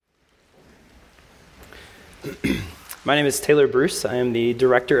My name is Taylor Bruce. I am the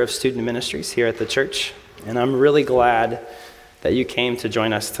Director of Student Ministries here at the church, and I'm really glad that you came to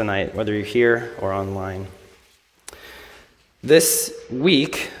join us tonight, whether you're here or online. This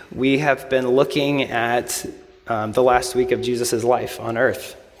week, we have been looking at the last week of Jesus' life on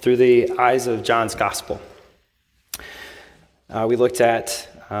earth through the eyes of John's Gospel. We looked at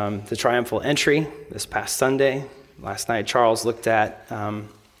the triumphal entry this past Sunday. Last night, Charles looked at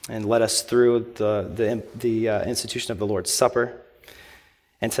and led us through the institution of the Lord's Supper.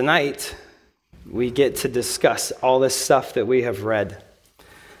 And tonight, we get to discuss all this stuff that we have read.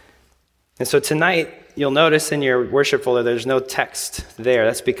 And so tonight, you'll notice in your worship folder, there's no text there.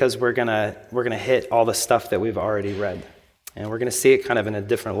 That's because we're gonna hit all the stuff that we've already read. And we're gonna see it kind of in a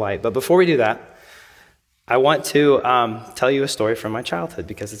different light. But before we do that, I want to tell you a story from my childhood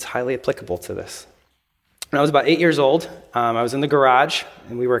because it's highly applicable to this. When I was about 8 years old, I was in the garage,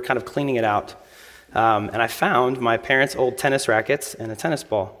 and we were kind of cleaning it out. And I found my parents' old tennis rackets and a tennis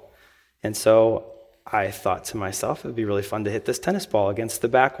ball. And so I thought to myself, it would be really fun to hit this tennis ball against the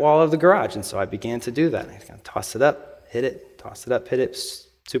back wall of the garage. And so I began to do that. I kind of tossed it up, hit it, tossed it up, hit it.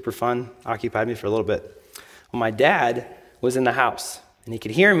 Super fun, occupied me for a little bit. Well, my dad was in the house, and he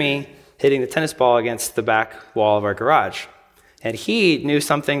could hear me hitting the tennis ball against the back wall of our garage. And he knew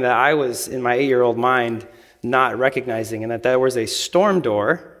something that I was, in my 8-year-old mind, not recognizing, and that there was a storm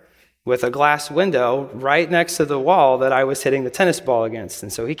door with a glass window right next to the wall that I was hitting the tennis ball against.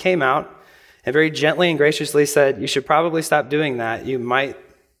 And so he came out and very gently and graciously said, "You should probably stop doing that. You might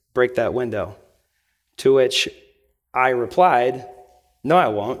break that window." To which I replied, "No, I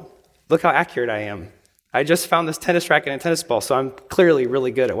won't. Look how accurate I am. I just found this tennis racket and tennis ball, so I'm clearly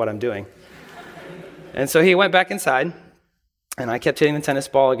really good at what I'm doing." And so he went back inside, and I kept hitting the tennis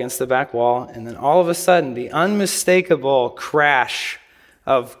ball against the back wall, and then all of a sudden, the unmistakable crash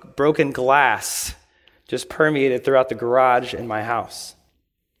of broken glass just permeated throughout the garage in my house.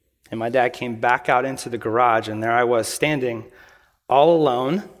 And my dad came back out into the garage, and there I was standing all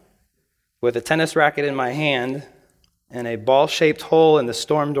alone with a tennis racket in my hand and a ball-shaped hole in the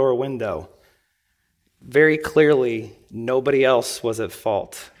storm door window. Very clearly, nobody else was at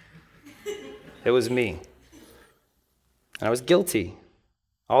fault. It was me. And I was guilty.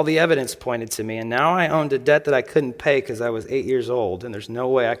 All the evidence pointed to me, and now I owned a debt that I couldn't pay because I was 8 years old, and there's no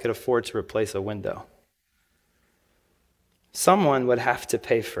way I could afford to replace a window. Someone would have to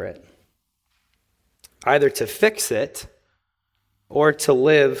pay for it, either to fix it or to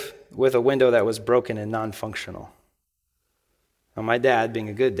live with a window that was broken and non-functional. Now, my dad, being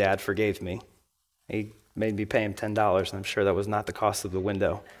a good dad, forgave me. He made me pay him $10, and I'm sure that was not the cost of the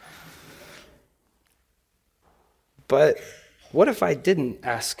window. But what if I didn't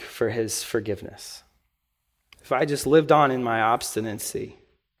ask for his forgiveness? If I just lived on in my obstinacy?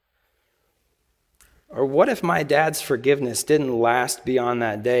 Or what if my dad's forgiveness didn't last beyond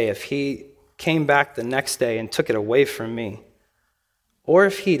that day? If he came back the next day and took it away from me? Or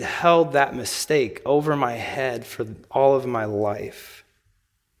if he'd held that mistake over my head for all of my life?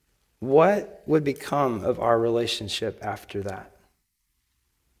 What would become of our relationship after that?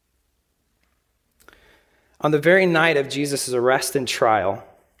 On the very night of Jesus' arrest and trial,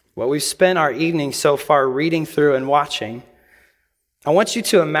 what we've spent our evening so far reading through and watching, I want you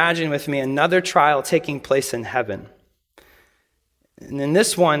to imagine with me another trial taking place in heaven. And in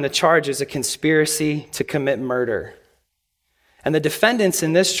this one, the charge is a conspiracy to commit murder. And the defendants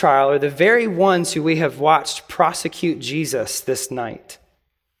in this trial are the very ones who we have watched prosecute Jesus this night.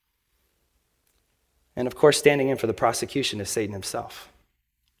 And of course, standing in for the prosecution is Satan himself.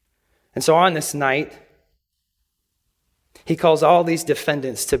 And so on this night, he calls all these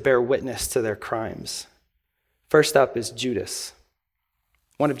defendants to bear witness to their crimes. First up is Judas,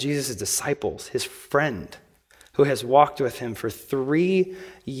 one of Jesus' disciples, his friend, who has walked with him for 3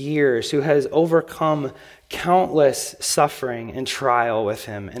 years, who has overcome countless suffering and trial with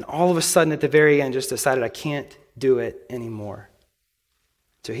him, and all of a sudden at the very end just decided, I can't do it anymore.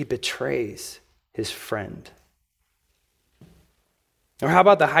 So he betrays his friend. Or how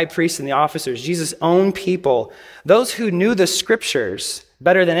about the high priest and the officers, Jesus' own people, those who knew the scriptures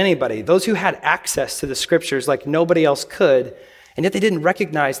better than anybody, those who had access to the scriptures like nobody else could, and yet they didn't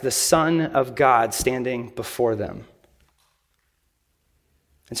recognize the Son of God standing before them.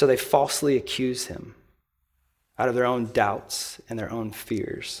 And so they falsely accuse him out of their own doubts and their own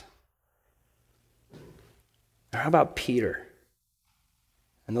fears. Or how about Peter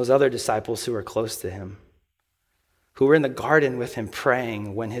and those other disciples who were close to him, who were in the garden with him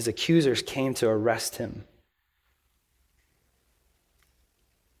praying when his accusers came to arrest him?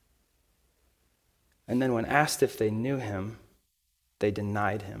 And then when asked if they knew him, they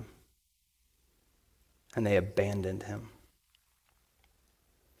denied him. and they abandoned him.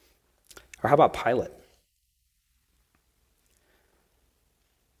 Or how about Pilate?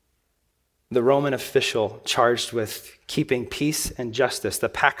 The Roman official charged with keeping peace and justice, the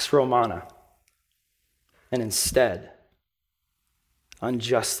Pax Romana, and instead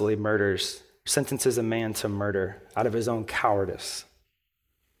unjustly sentences a man to murder out of his own cowardice.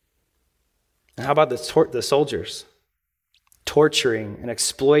 And how about the soldiers torturing and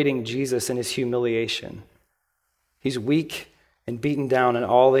exploiting Jesus in his humiliation? He's weak and beaten down, and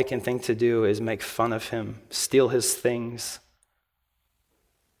all they can think to do is make fun of him, steal his things,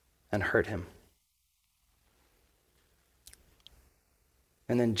 and hurt him.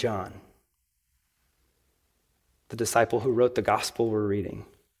 And then John, the disciple who wrote the gospel we're reading,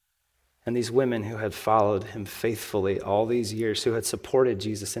 and these women who had followed him faithfully all these years, who had supported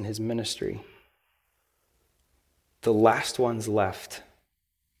Jesus in his ministry. The last ones left,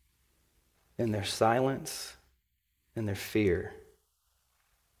 in their silence, in their fear,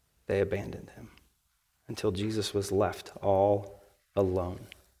 they abandoned him until Jesus was left all alone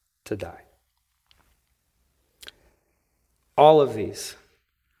to die. All of these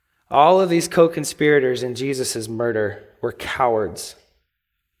co-conspirators in Jesus' murder were cowards.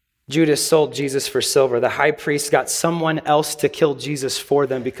 Judas sold Jesus for silver. The high priest got someone else to kill Jesus for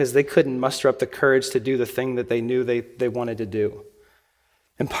them because they couldn't muster up the courage to do the thing that they knew they wanted to do.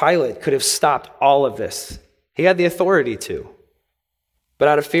 And Pilate could have stopped all of this. He had the authority to. But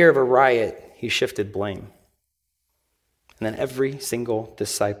out of fear of a riot, he shifted blame. And then every single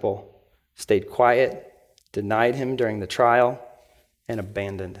disciple stayed quiet, denied him during the trial, and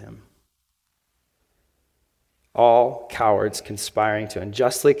abandoned him. All cowards conspiring to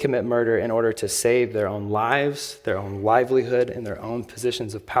unjustly commit murder in order to save their own lives, their own livelihood, and their own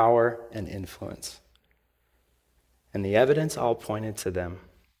positions of power and influence. And the evidence all pointed to them.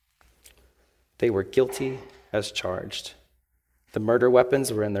 They were guilty as charged. The murder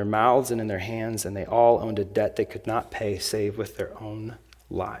weapons were in their mouths and in their hands, and they all owned a debt they could not pay save with their own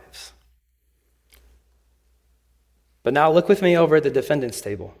lives. But now look with me over at the defendant's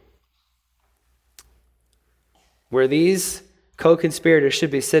table, where these co-conspirators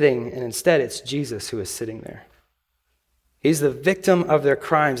should be sitting, and instead it's Jesus who is sitting there. He's the victim of their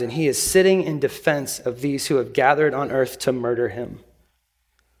crimes, and he is sitting in defense of these who have gathered on earth to murder him.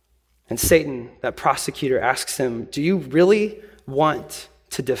 And Satan, that prosecutor, asks him, do you really want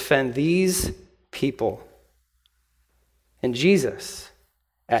to defend these people? And Jesus,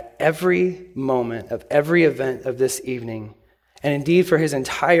 at every moment of every event of this evening, and indeed for his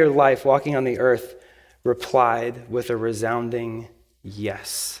entire life walking on the earth, replied with a resounding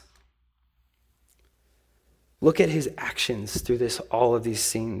yes. Look at his actions through all of these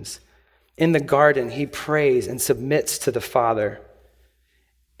scenes. In the garden, he prays and submits to the Father.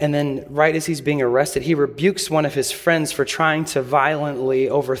 And then right as he's being arrested, he rebukes one of his friends for trying to violently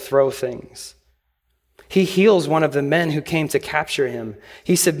overthrow things. He heals one of the men who came to capture him.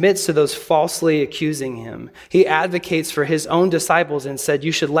 He submits to those falsely accusing him. He advocates for his own disciples and said,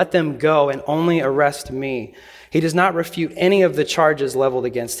 you should let them go and only arrest me. He does not refute any of the charges leveled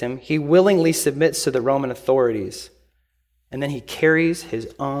against him. He willingly submits to the Roman authorities. And then he carries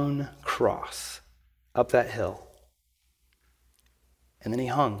his own cross up that hill. And then he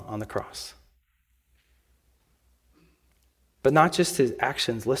hung on the cross. But not just his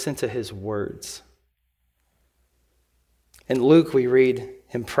actions, listen to his words. In Luke, we read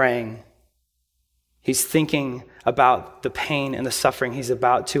him praying. He's thinking about the pain and the suffering he's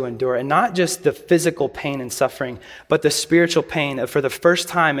about to endure, and not just the physical pain and suffering, but the spiritual pain of, for the first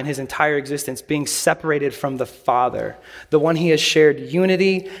time in his entire existence, being separated from the Father, the one he has shared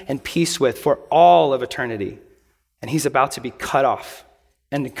unity and peace with for all of eternity. And he's about to be cut off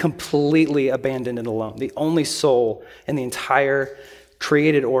and completely abandoned and alone, the only soul in the entire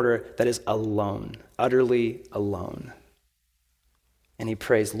created order that is alone, utterly alone. And he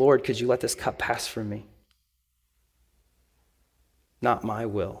prays, Lord, could you let this cup pass from me? Not my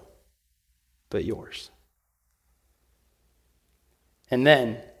will, but yours. And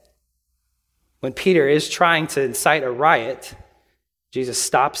then, when Peter is trying to incite a riot, Jesus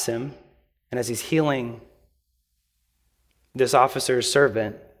stops him, and as he's healing this officer's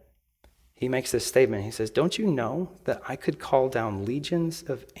servant, he makes this statement. He says, don't you know that I could call down legions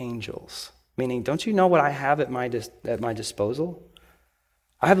of angels? Meaning, don't you know what I have at my disposal?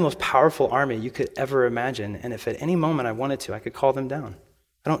 I have the most powerful army you could ever imagine, and if at any moment I wanted to, I could call them down.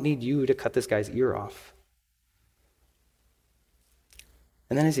 I don't need you to cut this guy's ear off.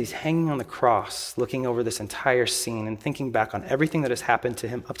 And then as he's hanging on the cross, looking over this entire scene and thinking back on everything that has happened to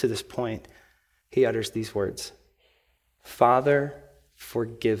him up to this point, he utters these words, Father,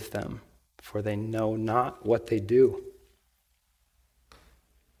 forgive them, for they know not what they do.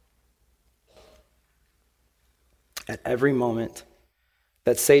 At every moment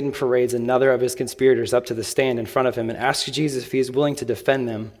that Satan parades another of his conspirators up to the stand in front of him and asks Jesus if he is willing to defend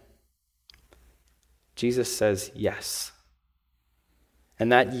them, Jesus says yes.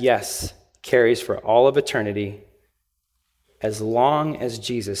 And that yes carries for all of eternity as long as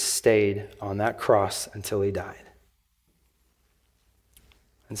Jesus stayed on that cross until he died.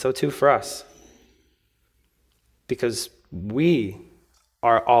 And so too for us. Because we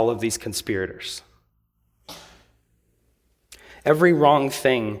are all of these conspirators. Every wrong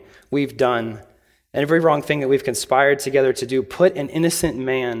thing we've done, and every wrong thing that we've conspired together to do, put an innocent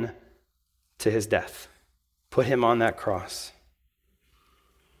man to his death. Put him on that cross.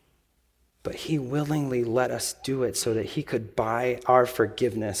 But he willingly let us do it so that he could buy our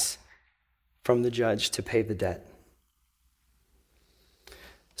forgiveness from the judge to pay the debt.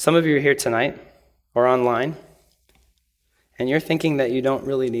 Some of you are here tonight or online, and you're thinking that you don't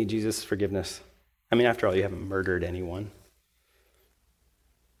really need Jesus' forgiveness. I mean, after all, you haven't murdered anyone.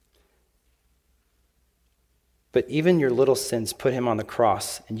 But even your little sins put him on the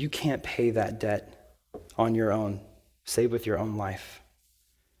cross, and you can't pay that debt on your own, save with your own life.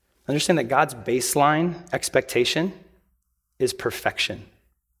 Understand that God's baseline expectation is perfection.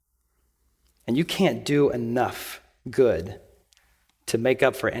 And you can't do enough good to make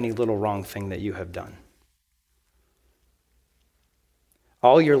up for any little wrong thing that you have done.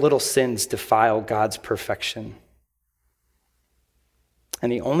 All your little sins defile God's perfection.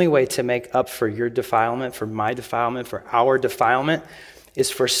 And the only way to make up for your defilement, for my defilement, for our defilement, is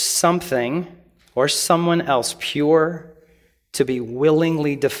for something or someone else pure to be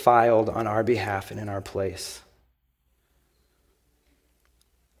willingly defiled on our behalf and in our place.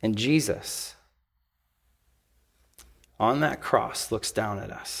 And Jesus, on that cross, looks down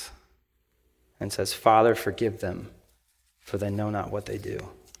at us and says, Father, forgive them, for they know not what they do.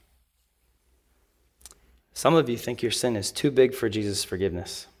 Some of you think your sin is too big for Jesus'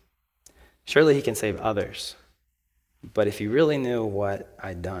 forgiveness. Surely he can save others. But if you really knew what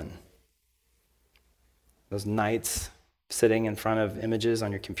I'd done, those nights sitting in front of images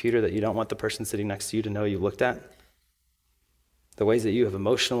on your computer that you don't want the person sitting next to you to know you looked at, the ways that you have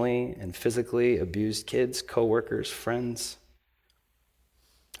emotionally and physically abused kids, coworkers, friends,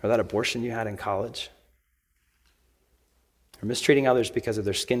 or that abortion you had in college, or mistreating others because of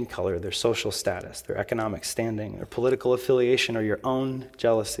their skin color, their social status, their economic standing, their political affiliation, or your own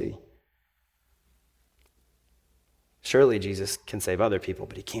jealousy. Surely Jesus can save other people,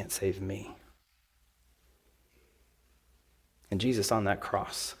 but he can't save me. And Jesus on that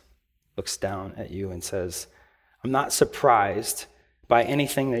cross looks down at you and says, I'm not surprised by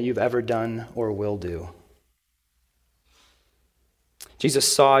anything that you've ever done or will do.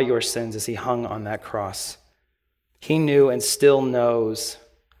 Jesus saw your sins as he hung on that cross. He knew and still knows.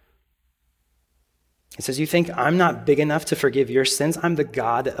 He says, you think I'm not big enough to forgive your sins? I'm the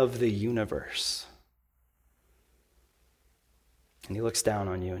God of the universe. And he looks down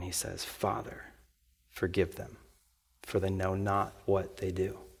on you and he says, Father, forgive them, for they know not what they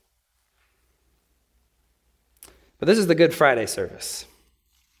do. But this is the Good Friday service.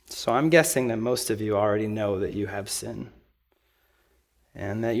 So I'm guessing that most of you already know that you have sin,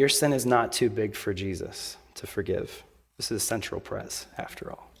 and that your sin is not too big for Jesus to forgive. This is central pres,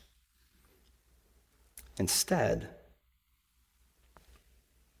 after all. Instead,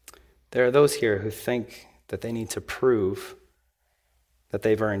 there are those here who think that they need to prove that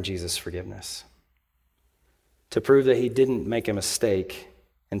they've earned Jesus' forgiveness, to prove that he didn't make a mistake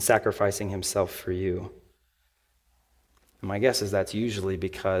in sacrificing himself for you. And my guess is that's usually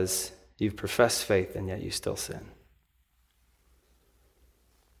because you've professed faith and yet you still sin.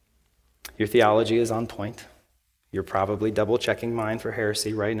 Your theology is on point. You're probably double-checking mine for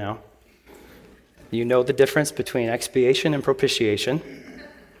heresy right now. You know the difference between expiation and propitiation.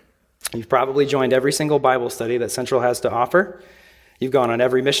 You've probably joined every single Bible study that Central has to offer. You've gone on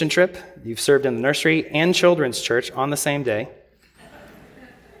every mission trip. You've served in the nursery and children's church on the same day.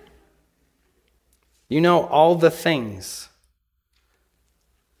 You know all the things.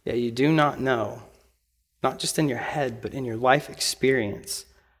 Yet you do not know, not just in your head, but in your life experience,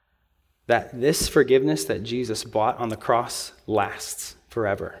 that this forgiveness that Jesus bought on the cross lasts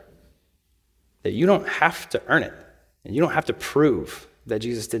forever. That you don't have to earn it, and you don't have to prove that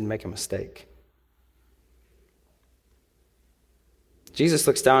Jesus didn't make a mistake. Jesus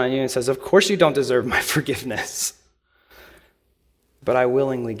looks down at you and says, of course you don't deserve my forgiveness, but I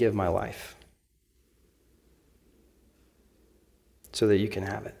willingly give my life so that you can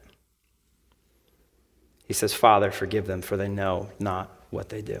have it. He says, Father, forgive them, for they know not what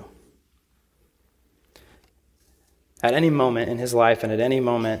they do. At any moment in his life and at any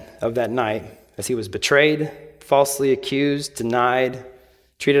moment of that night, as he was betrayed, falsely accused, denied,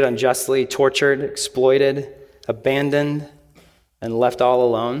 treated unjustly, tortured, exploited, abandoned, and left all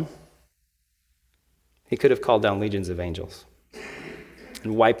alone, he could have called down legions of angels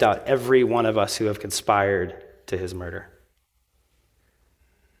and wiped out every one of us who have conspired to his murder.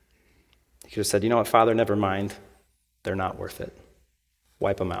 He could have said, you know what, Father, never mind. They're not worth it.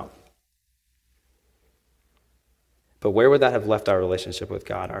 Wipe them out. But where would that have left our relationship with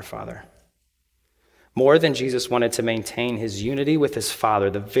God, our Father? More than Jesus wanted to maintain his unity with his Father,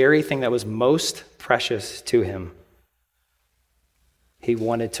 the very thing that was most precious to him, he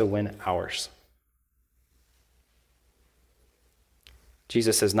wanted to win ours.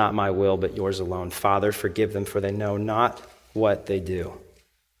 Jesus says, not my will, but yours alone. Father, forgive them, for they know not what they do.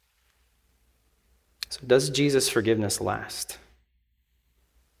 So does Jesus' forgiveness last?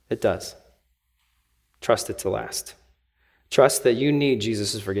 It does. Trust it to last. Trust that you need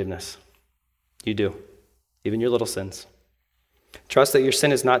Jesus' forgiveness. You do, even your little sins. Trust that your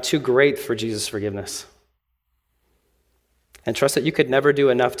sin is not too great for Jesus' forgiveness. And trust that you could never do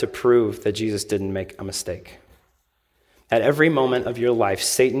enough to prove that Jesus didn't make a mistake. At every moment of your life,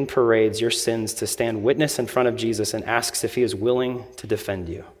 Satan parades your sins to stand witness in front of Jesus and asks if he is willing to defend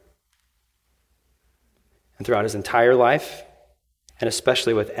you. And throughout his entire life, and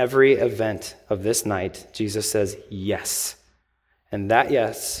especially with every event of this night, Jesus says yes. And that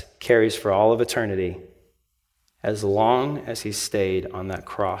yes carries for all of eternity, as long as he stayed on that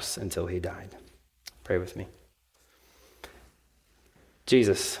cross until he died. Pray with me.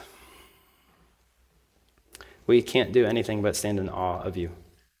 Jesus, we can't do anything but stand in awe of you.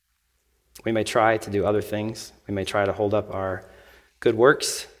 We may try to do other things. We may try to hold up our good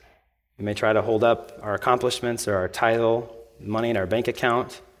works. We may try to hold up our accomplishments or our title, money in our bank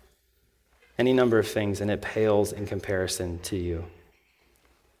account, any number of things, and it pales in comparison to you.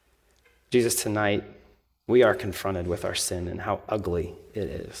 Jesus, tonight, we are confronted with our sin and how ugly it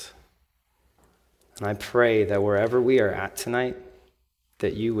is. And I pray that wherever we are at tonight,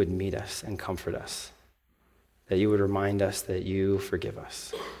 that you would meet us and comfort us, that you would remind us that you forgive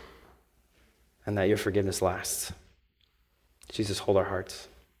us, and that your forgiveness lasts. Jesus, hold our hearts.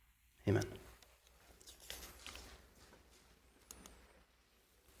 Amen.